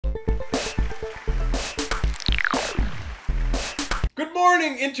Good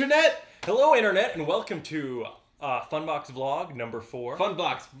morning, Internet! Hello, Internet, and welcome to FunBox Vlog number 4.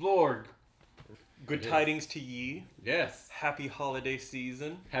 FunBox Vlog. Good tidings to ye. Yes. Happy holiday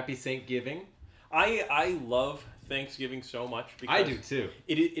season. Happy Thanksgiving. I love Thanksgiving so much because I do too.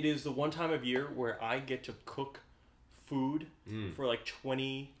 It is the one time of year where I get to cook food for like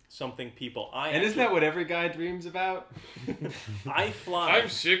 20-something people. And isn't that what every guy dreams about? I fly. I'm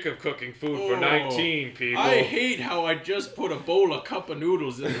sick of cooking food for 19 people. I hate how I just put a cup of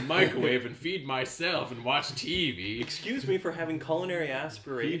noodles in the microwave and feed myself and watch TV. Excuse me for having culinary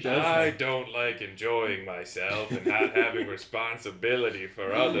aspirations. I don't like enjoying myself and not having responsibility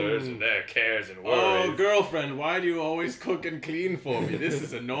for others and their cares and worries. Oh, girlfriend, why do you always cook and clean for me? This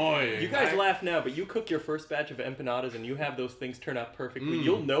is annoying. You guys laugh now, but you cook your first batch of empanadas and you have those things turn out perfectly.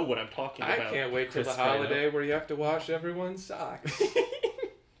 You'll know what I'm talking about. I can't wait till the holiday where you have to wash everyone's socks.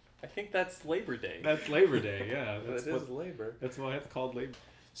 I think that's Labor Day. That's Labor Day, yeah. That is labor. That's why it's called Labor.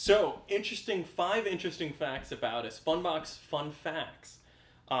 So, 5 interesting facts about us. FunBox Fun Facts.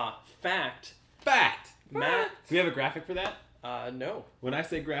 Fact. Matt. Do we have a graphic for that? No. When I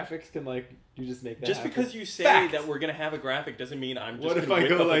say graphics, can you just make that Just happen? because you say Fact. that we're going to have a graphic doesn't mean I'm just What going if to I whip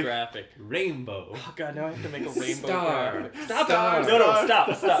go up like a graphic. rainbow? Oh god, now I have to make a rainbow Star. graphic. Stop Star. it! No,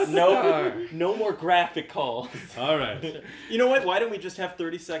 stop. Star. No more graphic calls. All right. You know what? Why don't we just have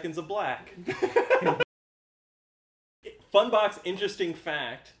 30 seconds of black? FunBox interesting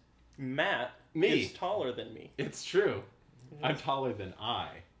fact. Matt is taller than me. It's true. I'm taller than I.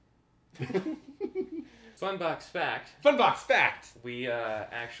 FunBox fact. FunBox fact. We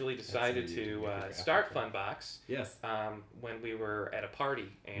actually decided to start FunBox. Yes. When we were at a party,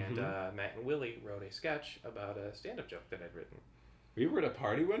 and Matt and Willie wrote a sketch about a stand-up joke that I'd written. We were at a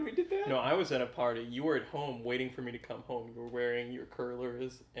party when we did that? No, I was at a party. You were at home waiting for me to come home. You were wearing your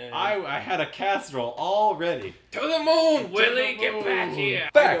curlers and I had a casserole all ready. To the moon, Willie! Get back here!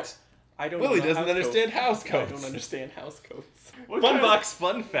 Fact. I don't Willie know doesn't house understand codes. house codes. I don't understand house codes. What kind FunBox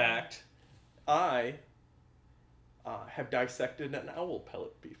fun fact. I have dissected an owl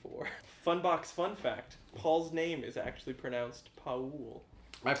pellet before. FunBox fun fact. Paul's name is actually pronounced Paul.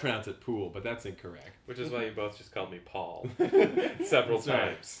 I pronounce it pool, but that's incorrect. Which is why you both just called me Paul several That's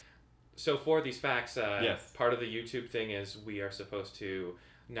right. times. So for these facts, Yes. part of the YouTube thing is we are supposed to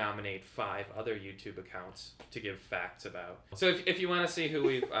nominate 5 other YouTube accounts to give facts about. So if you want to see who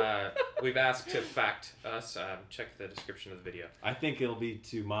we've asked to fact us, check the description of the video. I think it'll be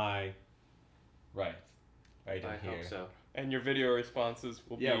to my right in I here. hope so. And your video responses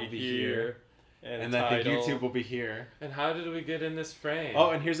will Yeah, will be be here. here. And the I think title. YouTube will be here. And how did we get in this frame?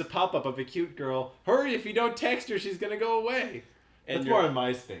 Oh, and here's a pop-up of a cute girl. Hurry, if you don't text her, she's gonna go away. And That's your- more on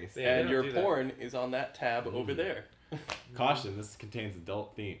MySpace. Yeah, And don't your do that. porn is on that tab over there. Caution, this contains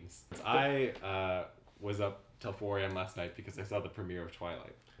adult themes. I was up till 4 a.m. last night because I saw the premiere of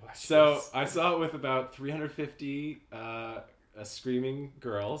Twilight. So I saw it with about 350 screaming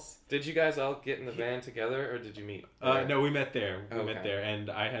girls. Did you guys all get in the van together, or did you meet? No, we met there. We met Okay. there, and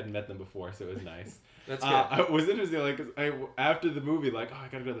I hadn't met them before, so it was nice. That's good. I was interesting, like, 'cause after the movie, like, oh, I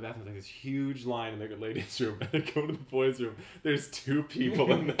gotta go to the bathroom. There's like this huge line in the ladies' room, and I go to the boys' room. There's 2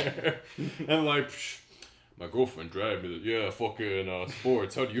 people in there, and I'm like, psh, my girlfriend dragged me. Fucking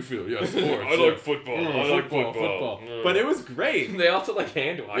sports. How do you feel? Yeah, sports. I like football. I like football. Mm. But it was great. They also like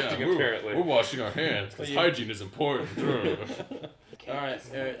hand washing, apparently. We're washing our hands because hygiene is important. Alright,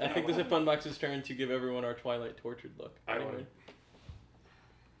 I think this is FunBox's turn to give everyone our Twilight tortured look. I Anyway.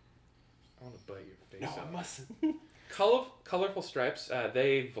 want to bite your face No, off. I mustn't. Colorful Stripes,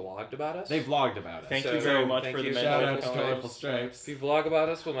 they vlogged about us. They vlogged about us. Thank So, you very much thank for the you. mention. Shout of out to Colorful Colorful Stripes. If you vlog about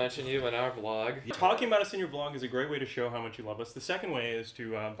us, we'll mention you in our vlog. Talking about us in your vlog is a great way to show how much you love us. The second way is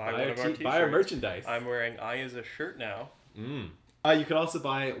to buy one of our t-shirts. Buy our merchandise. I'm wearing I as a shirt now. You could also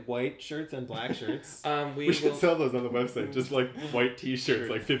buy white shirts and black shirts. We should will... sell those on the website. Just like white t-shirts,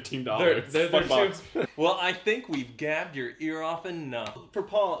 like $15. They're FunBox. too- Well, I think we've gabbed your ear off enough. For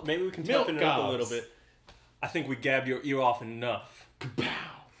Paul, maybe we can toughen it up a little bit. I think we gabbed your ear off enough.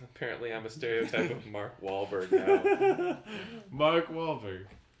 Apparently, I'm a stereotype of Mark Wahlberg now. Mark Wahlberg.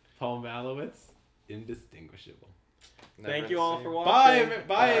 Paul Malowitz. Indistinguishable. Never Thank you all seen- for watching.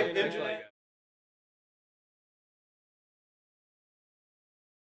 Bye, Internet. Internet.